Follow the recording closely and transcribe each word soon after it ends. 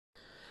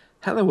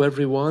Hello,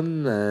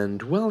 everyone,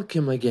 and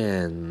welcome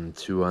again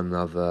to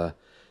another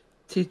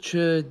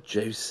Teacher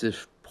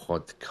Joseph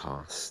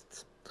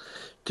podcast.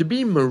 To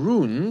be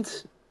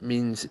marooned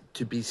means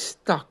to be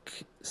stuck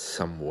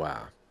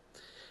somewhere.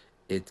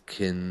 It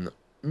can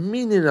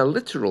mean in a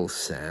literal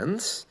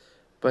sense,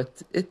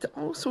 but it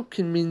also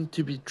can mean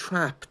to be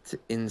trapped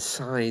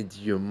inside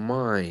your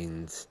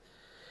mind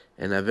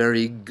in a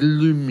very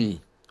gloomy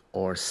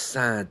or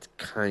sad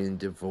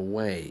kind of a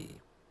way.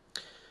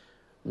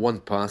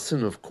 One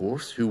person, of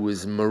course, who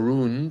was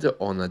marooned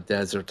on a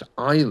desert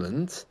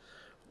island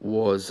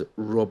was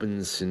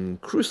Robinson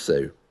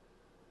Crusoe.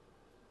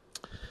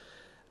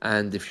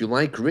 And if you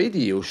like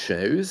radio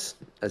shows,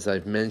 as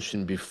I've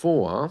mentioned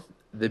before,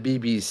 the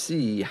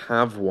BBC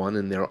have one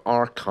in their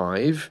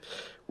archive,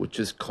 which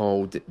is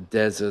called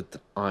Desert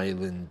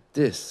Island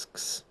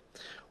Discs,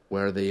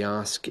 where they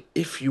ask,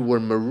 if you were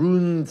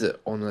marooned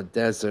on a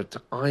desert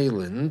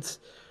island,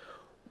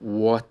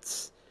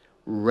 what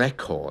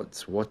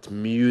records, what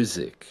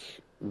music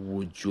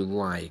would you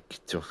like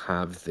to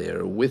have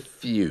there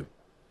with you?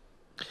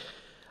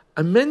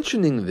 I'm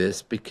mentioning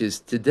this because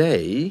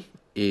today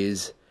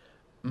is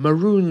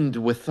Marooned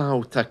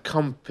Without a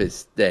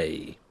Compass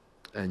Day.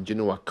 And you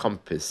know, a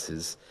compass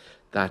is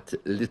that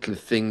little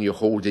thing you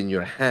hold in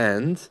your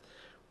hand,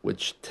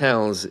 which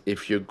tells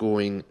if you're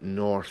going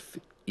north,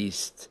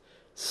 east,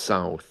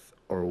 south,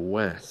 or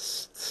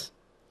west.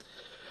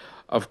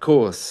 Of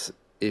course,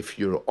 if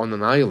you're on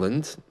an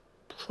island,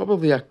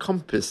 probably a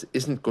compass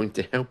isn't going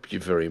to help you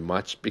very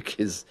much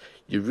because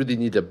you really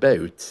need a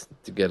boat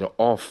to get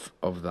off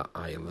of the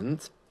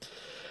island.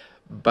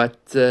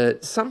 But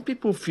some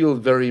people feel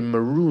very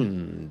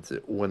marooned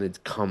when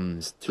it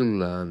comes to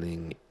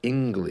learning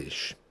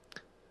English.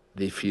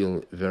 They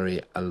feel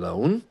very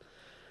alone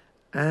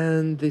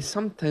and they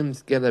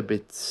sometimes get a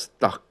bit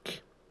stuck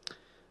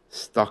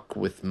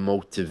with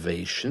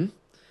motivation,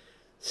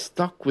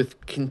 stuck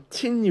with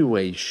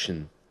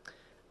continuation,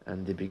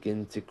 and they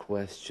begin to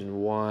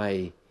question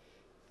why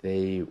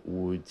they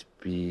would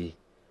be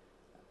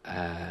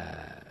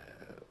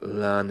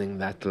learning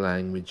that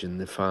language in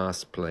the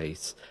first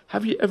place.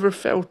 Have you ever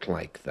felt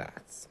like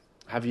that?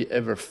 Have you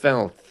ever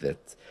felt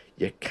that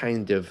you're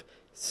kind of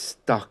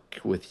stuck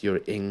with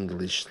your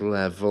English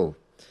level,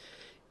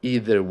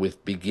 either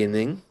with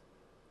beginning,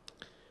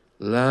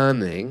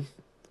 learning,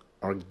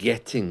 or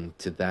getting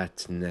to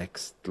that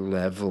next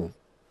level?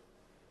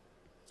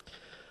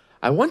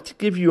 I want to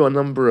give you a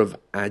number of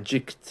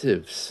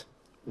adjectives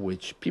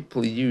which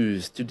people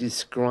use to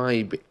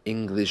describe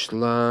English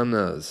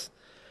learners.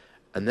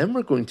 And then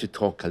we're going to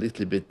talk a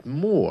little bit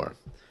more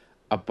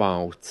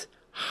about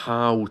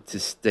how to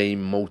stay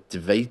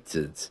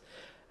motivated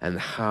and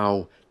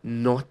how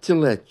not to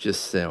let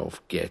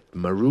yourself get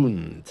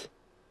marooned.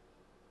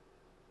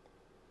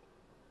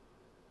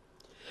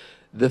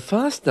 The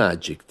first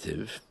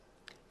adjective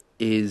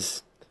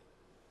is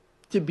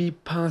to be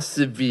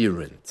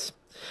perseverant.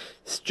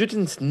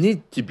 Students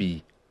need to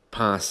be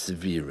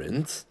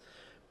perseverant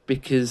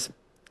because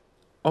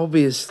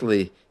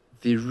obviously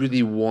they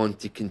really want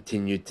to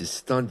continue to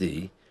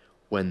study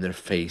when they're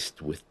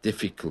faced with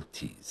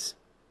difficulties.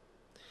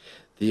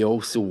 They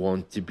also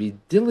want to be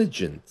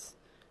diligent,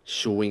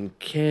 showing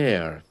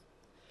care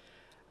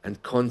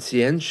and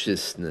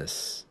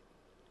conscientiousness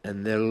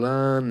in their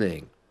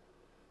learning.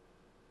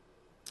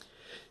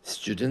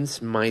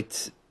 Students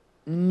might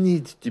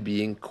need to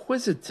be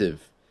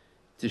inquisitive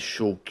to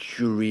show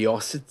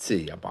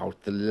curiosity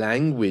about the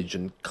language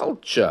and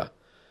culture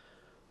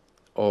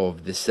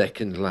of the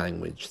second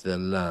language they're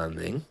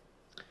learning.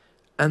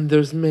 And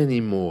there's many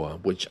more,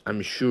 which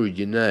I'm sure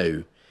you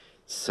know,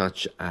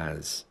 such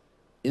as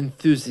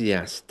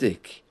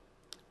enthusiastic,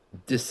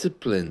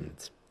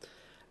 disciplined,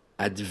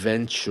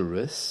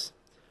 adventurous,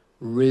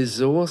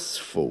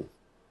 resourceful,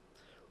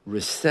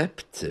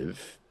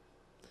 receptive,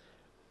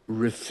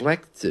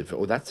 reflective.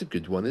 Oh, that's a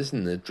good one,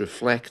 isn't it?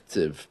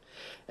 Reflective.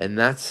 And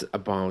that's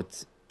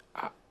about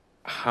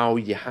how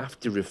you have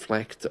to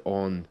reflect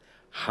on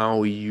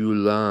how you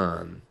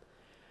learn.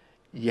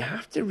 You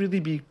have to really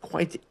be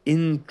quite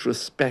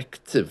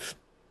introspective.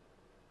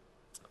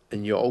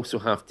 And you also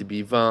have to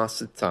be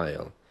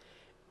versatile,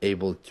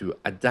 able to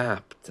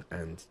adapt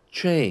and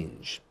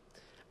change,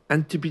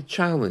 and to be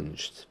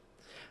challenged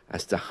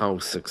as to how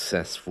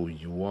successful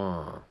you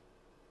are.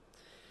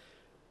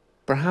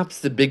 Perhaps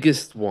the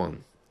biggest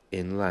one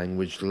in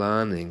language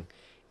learning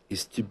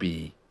is to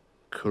be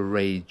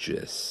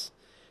courageous,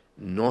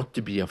 not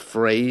to be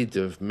afraid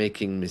of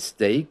making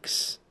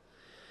mistakes,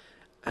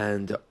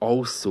 and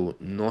also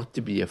not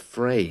to be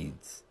afraid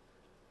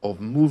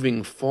of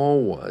moving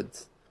forward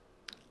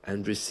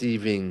and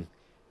receiving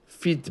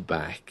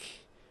feedback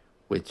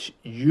which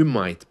you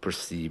might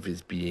perceive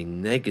as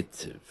being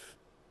negative.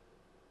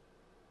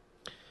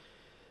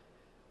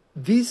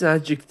 These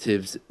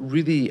adjectives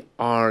really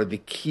are the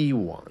key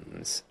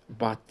ones,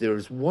 but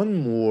there's one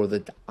more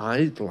that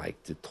I'd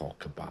like to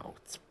talk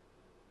about,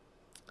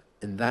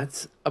 and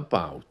that's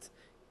about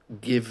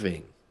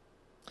giving.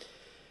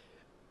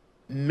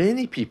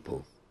 Many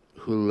people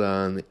who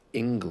learn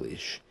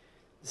English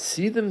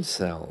see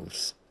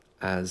themselves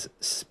as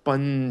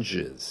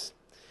sponges.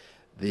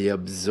 They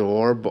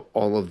absorb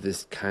all of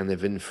this kind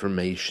of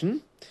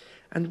information,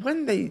 and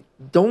when they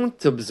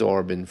don't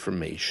absorb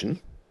information,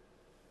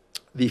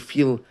 they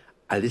feel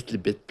a little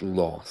bit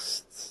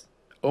lost.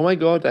 Oh my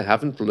God, I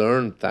haven't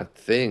learned that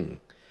thing.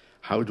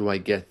 How do I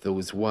get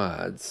those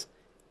words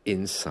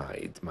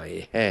inside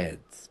my head?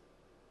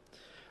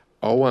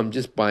 Oh, I'm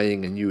just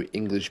buying a new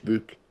English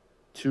book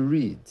to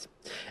read.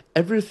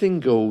 Everything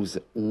goes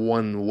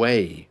one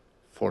way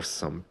for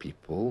some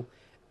people,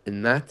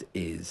 and that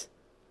is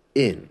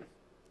in.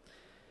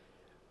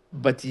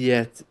 But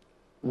yet,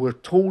 we're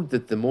told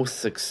that the most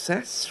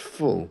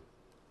successful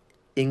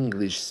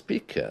English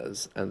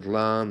speakers and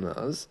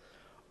learners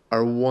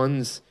are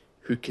ones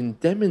who can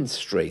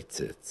demonstrate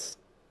it.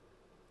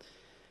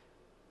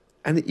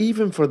 And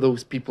even for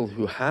those people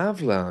who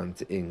have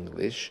learned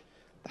English,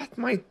 that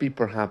might be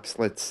perhaps,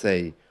 let's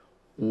say,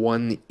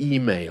 one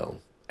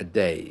email a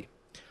day,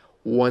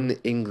 one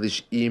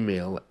English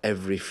email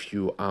every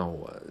few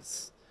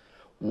hours,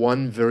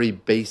 one very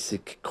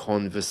basic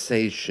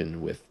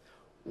conversation with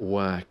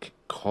work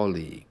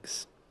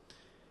colleagues.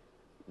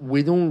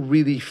 We don't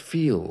really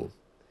feel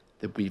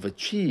that we've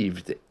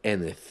achieved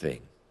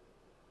anything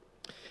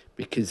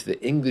because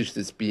the English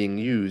that's being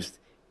used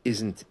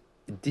isn't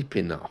deep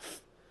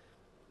enough.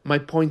 My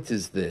point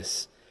is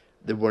this,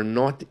 that we're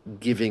not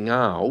giving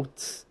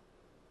out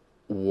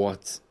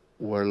what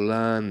we're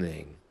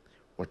learning.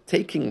 We're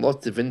taking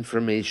lots of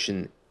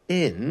information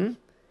in,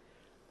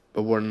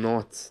 but we're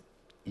not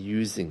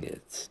using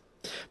it.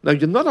 Now,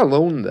 you're not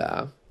alone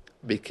there,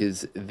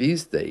 because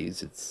these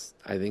days it's,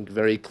 I think,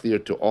 very clear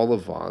to all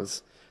of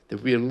us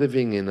that we are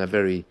living in a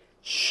very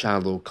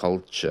shallow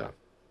culture.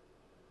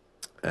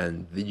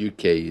 And the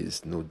UK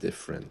is no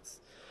different.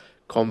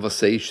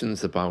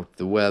 Conversations about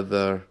the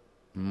weather,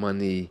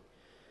 money,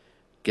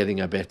 getting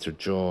a better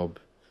job,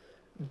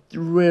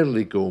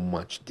 rarely go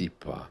much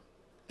deeper.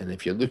 And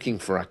if you're looking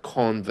for a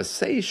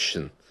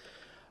conversation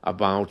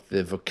about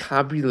the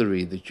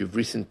vocabulary that you've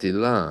recently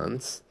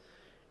learned,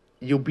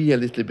 you'll be a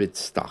little bit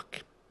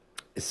stuck,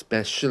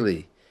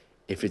 especially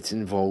if it's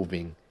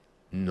involving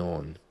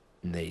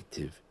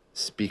non-native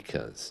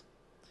speakers.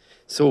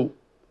 So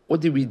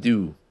what do we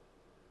do?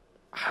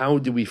 How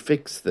do we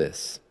fix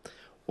this?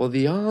 Well,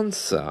 the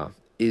answer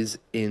is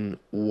in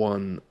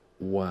one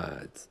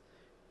word: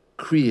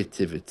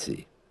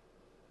 creativity.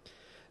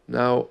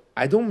 Now,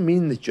 I don't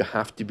mean that you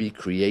have to be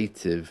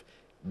creative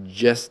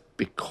just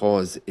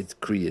because it's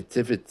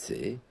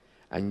creativity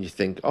and you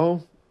think,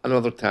 oh,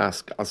 another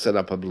task, I'll set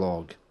up a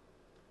blog.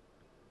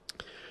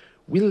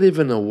 We live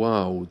in a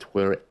world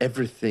where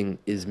everything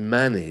is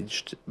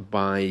managed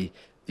by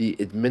the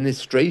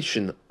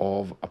administration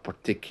of a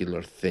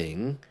particular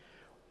thing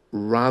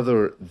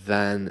rather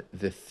than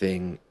the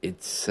thing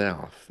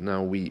itself.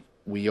 Now,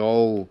 we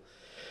all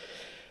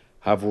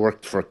have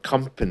worked for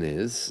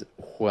companies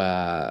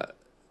where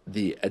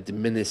the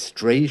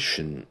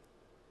administration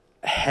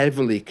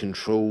heavily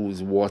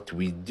controls what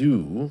we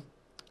do,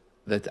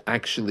 that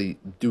actually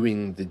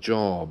doing the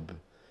job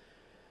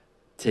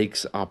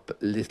takes up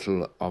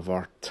little of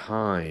our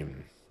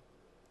time.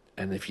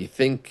 And if you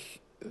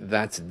think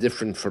that's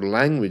different for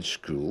language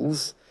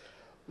schools,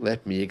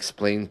 let me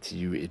explain to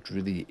you, it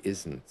really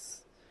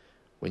isn't.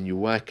 When you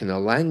work in a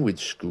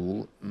language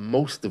school,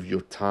 most of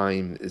your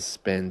time is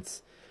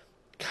spent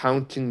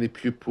counting the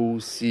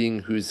pupils,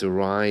 seeing who's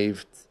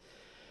arrived.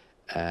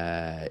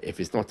 If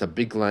it's not a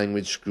big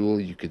language school,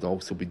 you could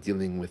also be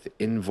dealing with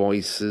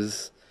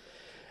invoices.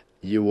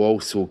 You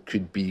also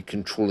could be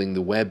controlling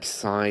the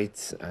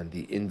website and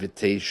the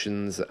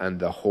invitations and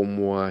the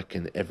homework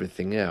and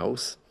everything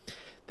else.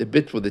 The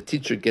bit where the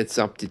teacher gets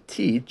up to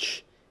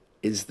teach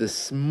is the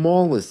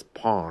smallest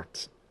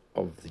part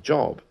of the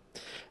job.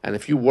 And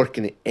if you work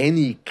in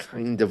any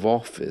kind of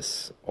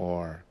office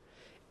or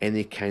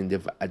any kind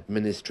of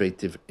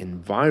administrative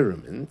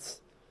environment,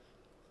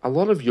 a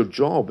lot of your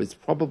job is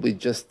probably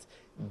just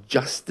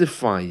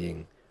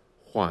justifying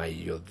why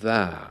you're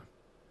there.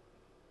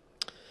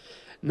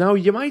 Now,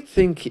 you might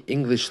think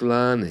English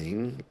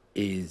learning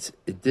is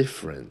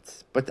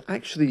different, but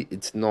actually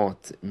it's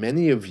not.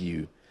 Many of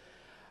you,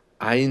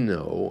 I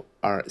know,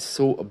 are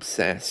so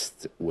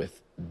obsessed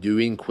with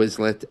doing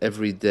Quizlet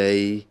every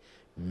day,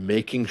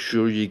 making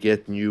sure you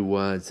get new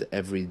words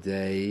every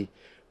day,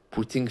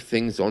 putting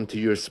things onto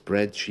your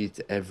spreadsheet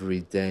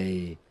every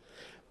day.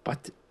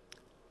 But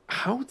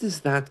how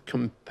does that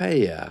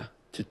compare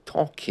to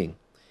talking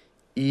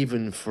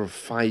even for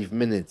 5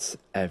 minutes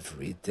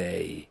every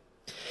day?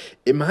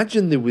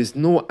 Imagine there was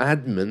no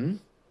admin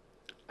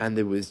and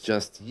there was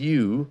just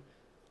you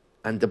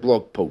and a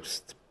blog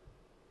post.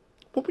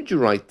 What would you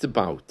write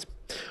about?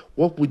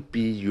 What would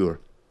be your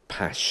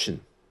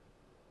passion?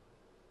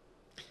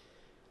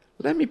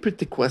 Let me put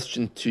the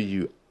question to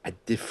you a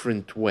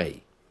different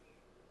way.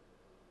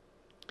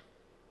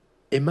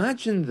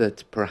 Imagine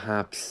that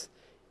perhaps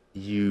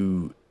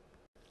you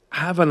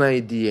have an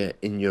idea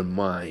in your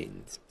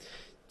mind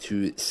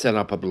to set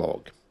up a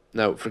blog.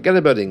 Now, forget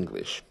about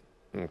English.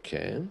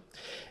 Okay.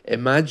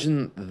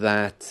 Imagine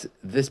that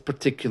this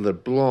particular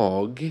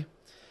blog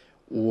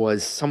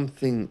was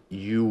something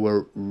you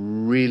were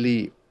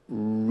really,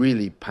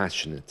 really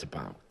passionate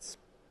about.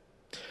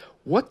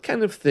 What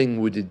kind of thing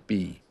would it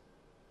be?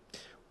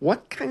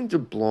 What kind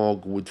of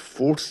blog would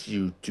force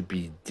you to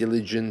be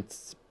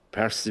diligent,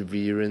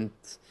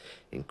 perseverant,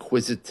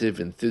 inquisitive,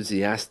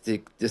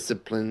 enthusiastic,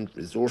 disciplined,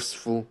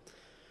 resourceful,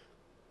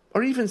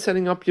 or even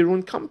setting up your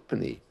own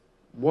company?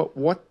 What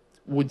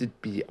would it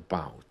be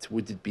about?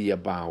 Would it be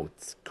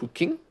about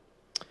cooking?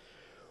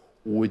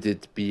 Would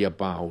it be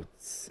about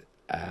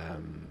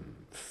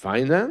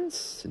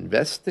finance,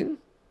 investing?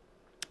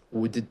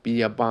 Would it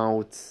be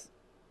about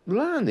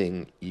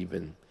learning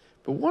even?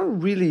 But what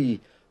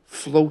really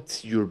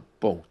floats your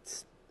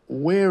boat?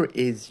 Where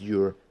is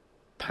your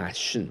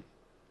passion?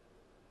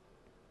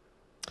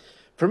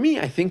 For me,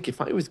 I think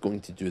if I was going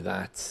to do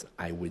that,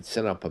 I would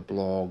set up a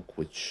blog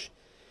which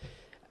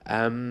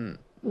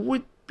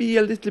would be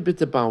a little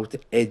bit about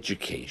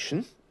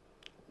education,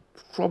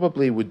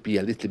 probably would be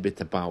a little bit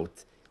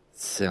about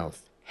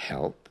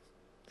self-help.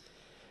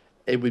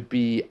 It would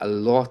be a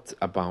lot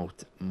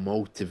about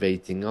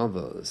motivating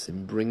others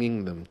and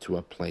bringing them to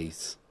a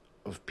place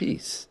of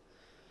peace.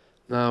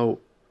 Now,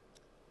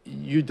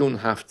 you don't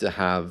have to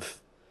have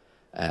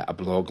a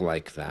blog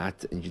like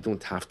that, and you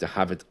don't have to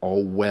have it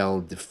all well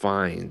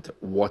defined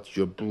what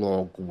your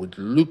blog would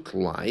look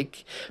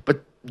like.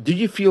 But do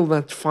you feel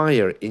that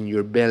fire in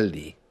your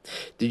belly?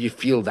 Do you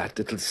feel that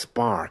little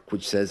spark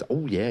which says,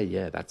 oh,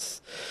 yeah,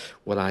 that's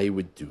what I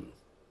would do?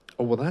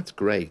 Oh, well, that's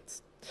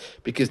great.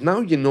 Because now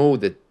you know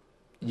that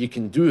you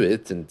can do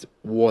it and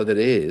what it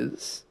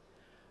is.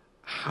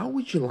 How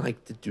would you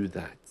like to do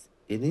that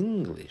in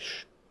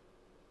English?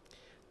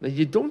 Now,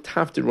 you don't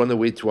have to run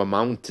away to a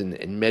mountain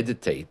and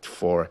meditate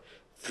for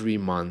 3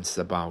 months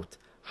about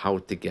how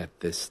to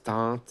get this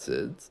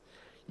started.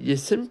 You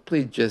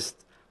simply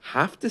just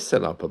have to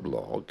set up a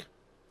blog,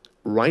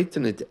 write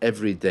in it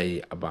every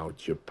day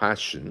about your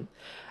passion,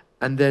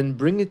 and then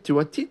bring it to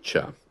a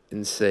teacher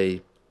and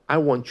say, I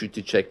want you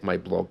to check my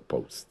blog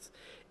posts.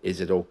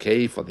 Is it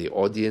okay for the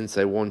audience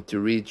I want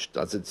to reach?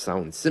 Does it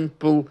sound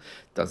simple?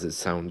 Does it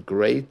sound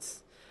great?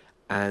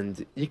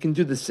 And you can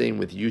do the same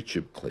with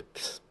YouTube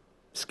clips.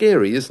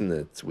 Scary, isn't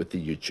it, with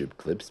the YouTube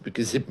clips,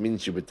 because it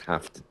means you would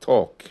have to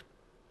talk.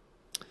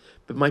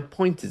 But my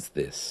point is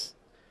this.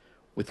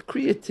 With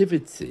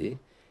creativity,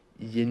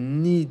 you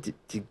need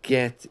to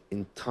get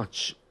in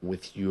touch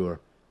with your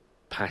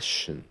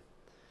passion.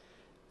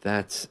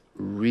 That's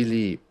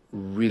really,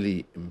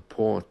 really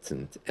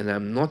important. And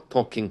I'm not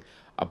talking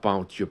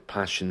about your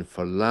passion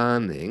for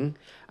learning.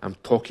 I'm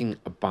talking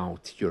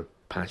about your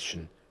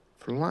passion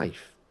for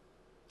life.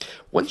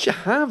 Once you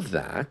have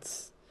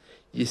that,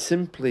 you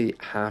simply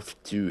have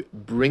to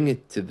bring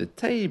it to the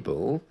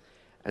table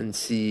and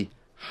see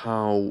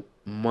how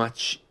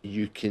much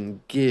you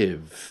can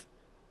give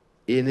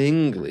in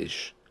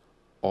English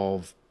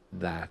of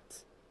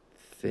that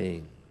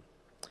thing.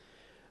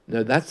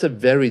 Now, that's a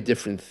very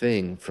different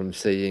thing from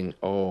saying,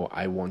 oh,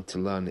 I want to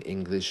learn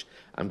English,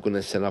 I'm going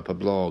to set up a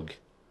blog.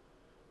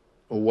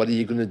 Or what are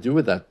you going to do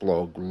with that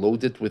blog?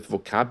 Load it with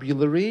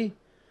vocabulary?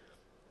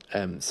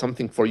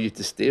 Something for you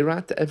to stare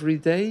at every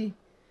day?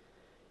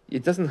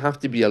 It doesn't have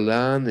to be a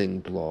learning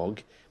blog.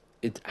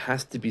 It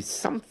has to be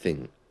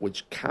something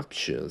which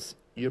captures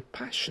your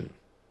passion.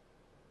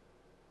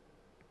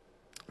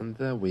 And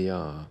there we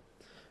are.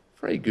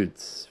 Very good,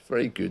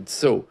 very good.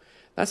 So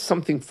that's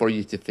something for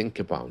you to think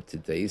about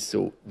today.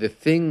 So the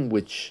thing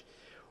which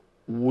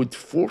would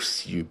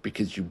force you,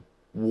 because you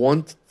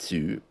want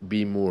to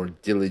be more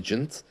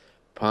diligent,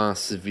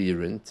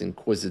 perseverant,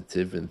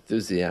 inquisitive,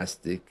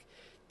 enthusiastic,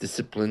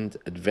 disciplined,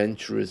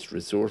 adventurous,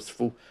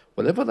 resourceful,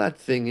 whatever that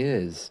thing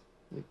is.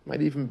 It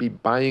might even be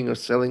buying or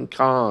selling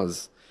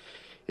cars.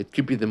 It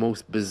could be the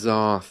most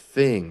bizarre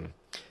thing.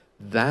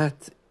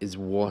 That is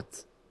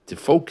what to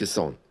focus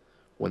on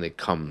when it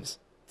comes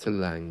to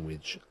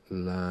language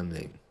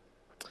learning.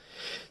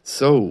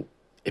 So,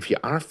 if you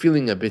are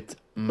feeling a bit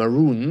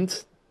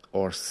marooned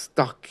or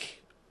stuck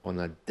on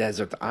a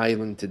desert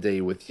island today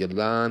with your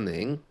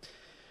learning,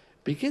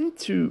 begin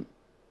to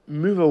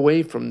move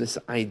away from this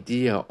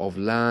idea of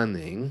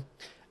learning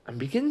and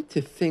begin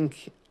to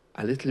think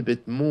a little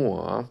bit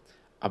more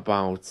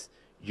about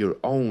your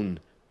own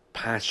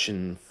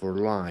passion for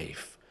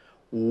life.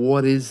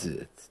 What is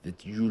it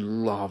that you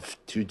love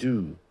to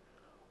do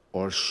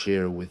or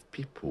share with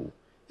people?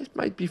 It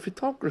might be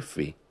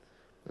photography.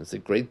 That's a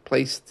great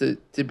place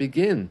to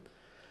begin,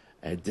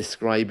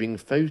 describing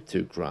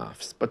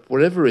photographs. But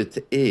wherever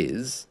it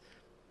is,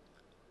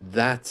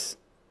 that's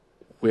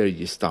where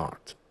you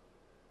start.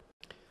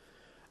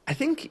 I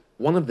think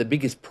one of the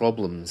biggest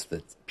problems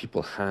that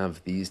people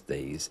have these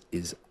days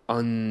is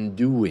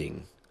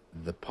undoing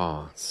the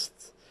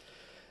past.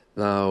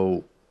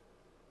 Now,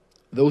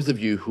 those of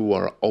you who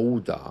are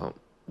older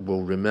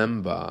will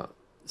remember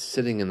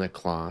sitting in a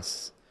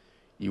class,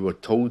 you were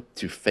told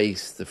to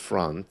face the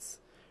front.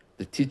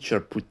 The teacher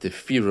put the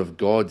fear of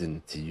God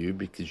into you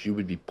because you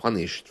would be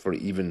punished for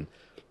even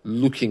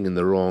looking in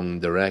the wrong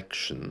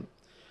direction.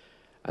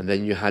 And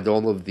then you had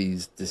all of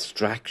these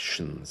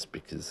distractions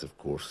because, of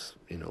course,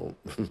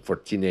 for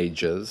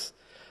teenagers,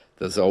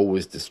 there's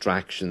always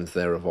distractions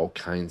there of all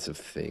kinds of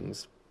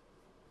things.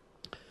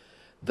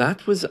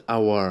 That was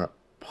our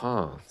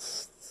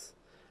past.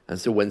 And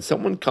so when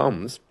someone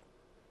comes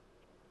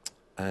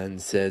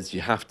and says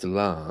you have to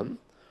learn,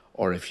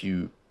 or if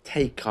you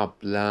take up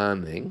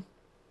learning,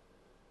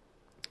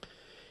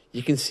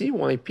 you can see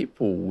why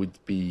people would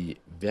be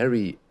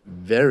very,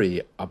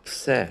 very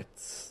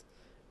upset,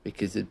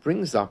 because it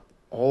brings up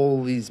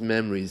all these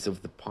memories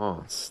of the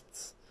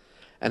past.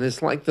 And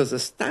it's like there's a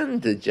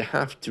standard you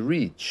have to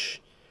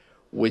reach,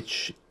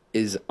 which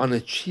is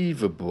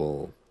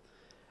unachievable.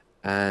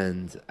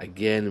 And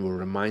again, we're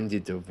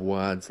reminded of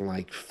words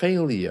like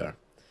failure.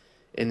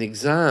 In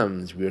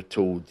exams, we're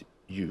told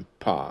you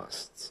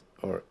passed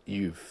or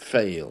you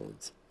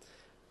failed.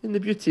 And the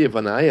beauty of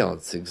an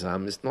IELTS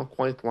exam is not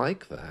quite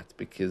like that,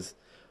 because,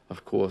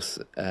 of course,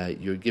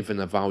 you're given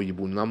a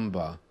valuable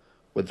number,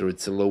 whether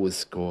it's the lowest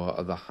score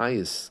or the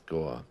highest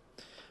score.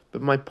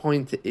 But my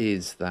point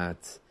is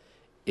that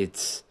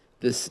it's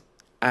this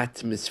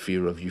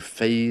atmosphere of you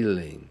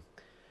failing,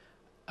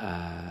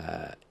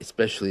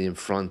 especially in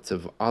front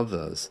of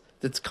others,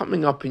 that's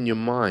coming up in your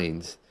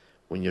mind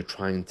when you're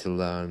trying to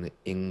learn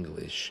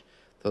English.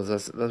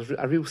 There's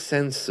a real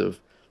sense of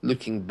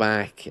looking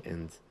back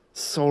and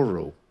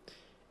sorrow,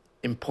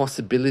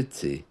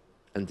 impossibility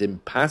and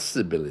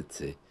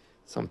impassibility,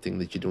 something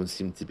that you don't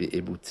seem to be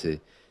able to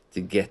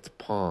get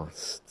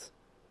past.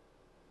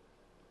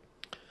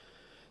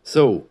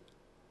 So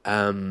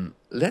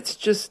let's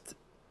just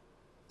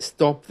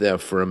stop there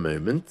for a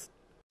moment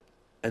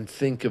and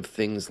think of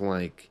things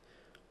like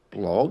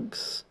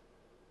blogs,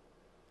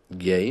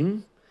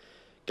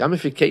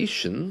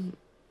 gamification,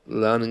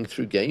 learning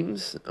through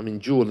games. I mean,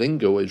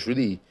 Duolingo has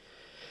really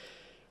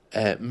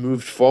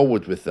moved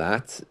forward with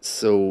that.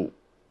 So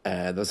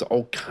there's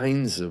all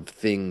kinds of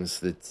things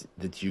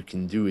that you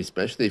can do,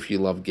 especially if you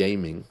love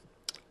gaming.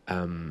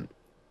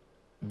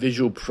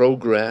 Visual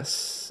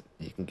progress,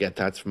 you can get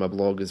that from a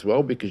blog as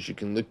well, because you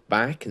can look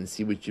back and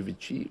see what you've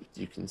achieved.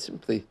 You can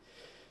simply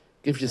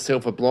give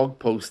yourself a blog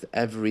post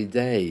every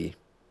day.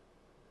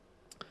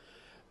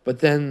 But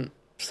then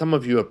some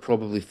of you are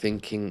probably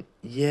thinking,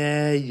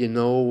 yeah,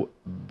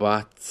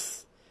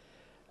 but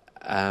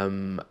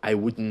I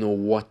wouldn't know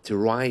what to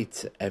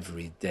write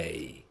every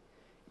day.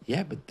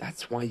 Yeah, but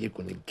that's why you're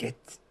going to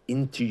get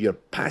into your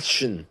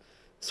passion,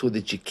 so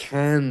that you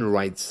can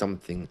write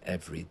something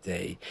every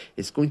day.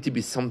 It's going to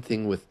be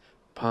something with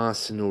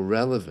personal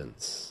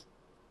relevance.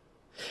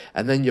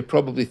 And then you're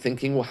probably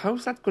thinking, well,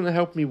 how's that going to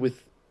help me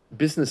with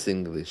business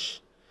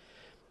English?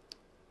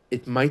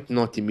 It might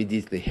not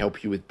immediately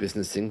help you with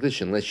business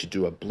English unless you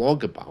do a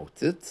blog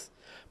about it.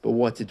 But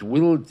what it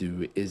will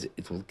do is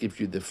it will give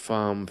you the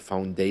firm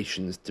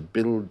foundations to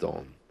build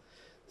on,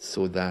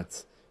 so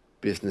that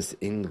business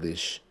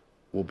English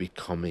will be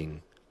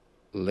coming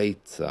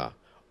later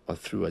or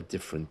through a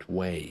different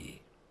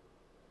way.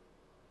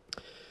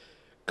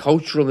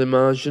 Cultural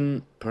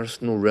immersion,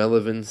 personal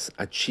relevance,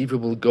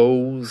 achievable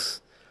goals,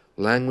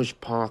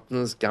 language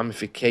partners,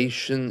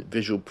 gamification,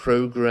 visual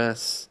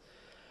progress,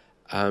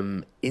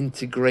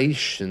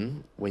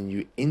 integration, when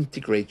you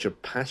integrate your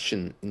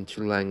passion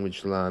into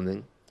language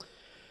learning,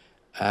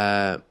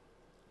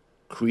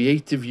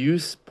 creative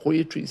use,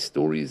 poetry,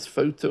 stories,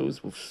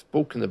 photos, we've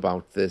spoken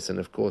about this, and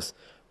of course,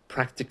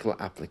 practical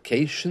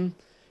application.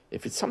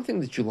 If it's something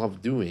that you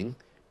love doing,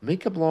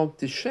 make a blog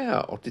to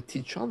share or to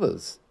teach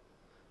others.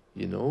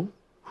 Who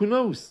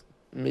knows?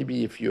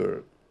 Maybe if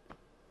your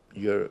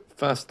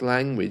first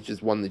language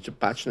is one that you're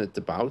passionate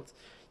about,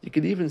 you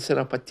could even set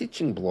up a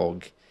teaching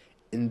blog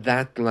in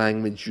that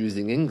language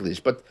using English.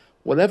 But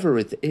whatever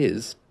it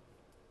is,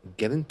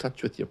 get in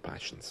touch with your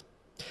passions.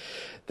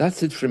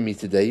 That's it from me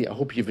today. I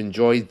hope you've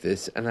enjoyed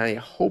this, and I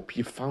hope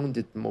you found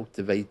it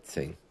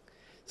motivating.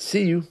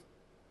 See you.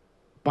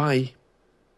 Bye.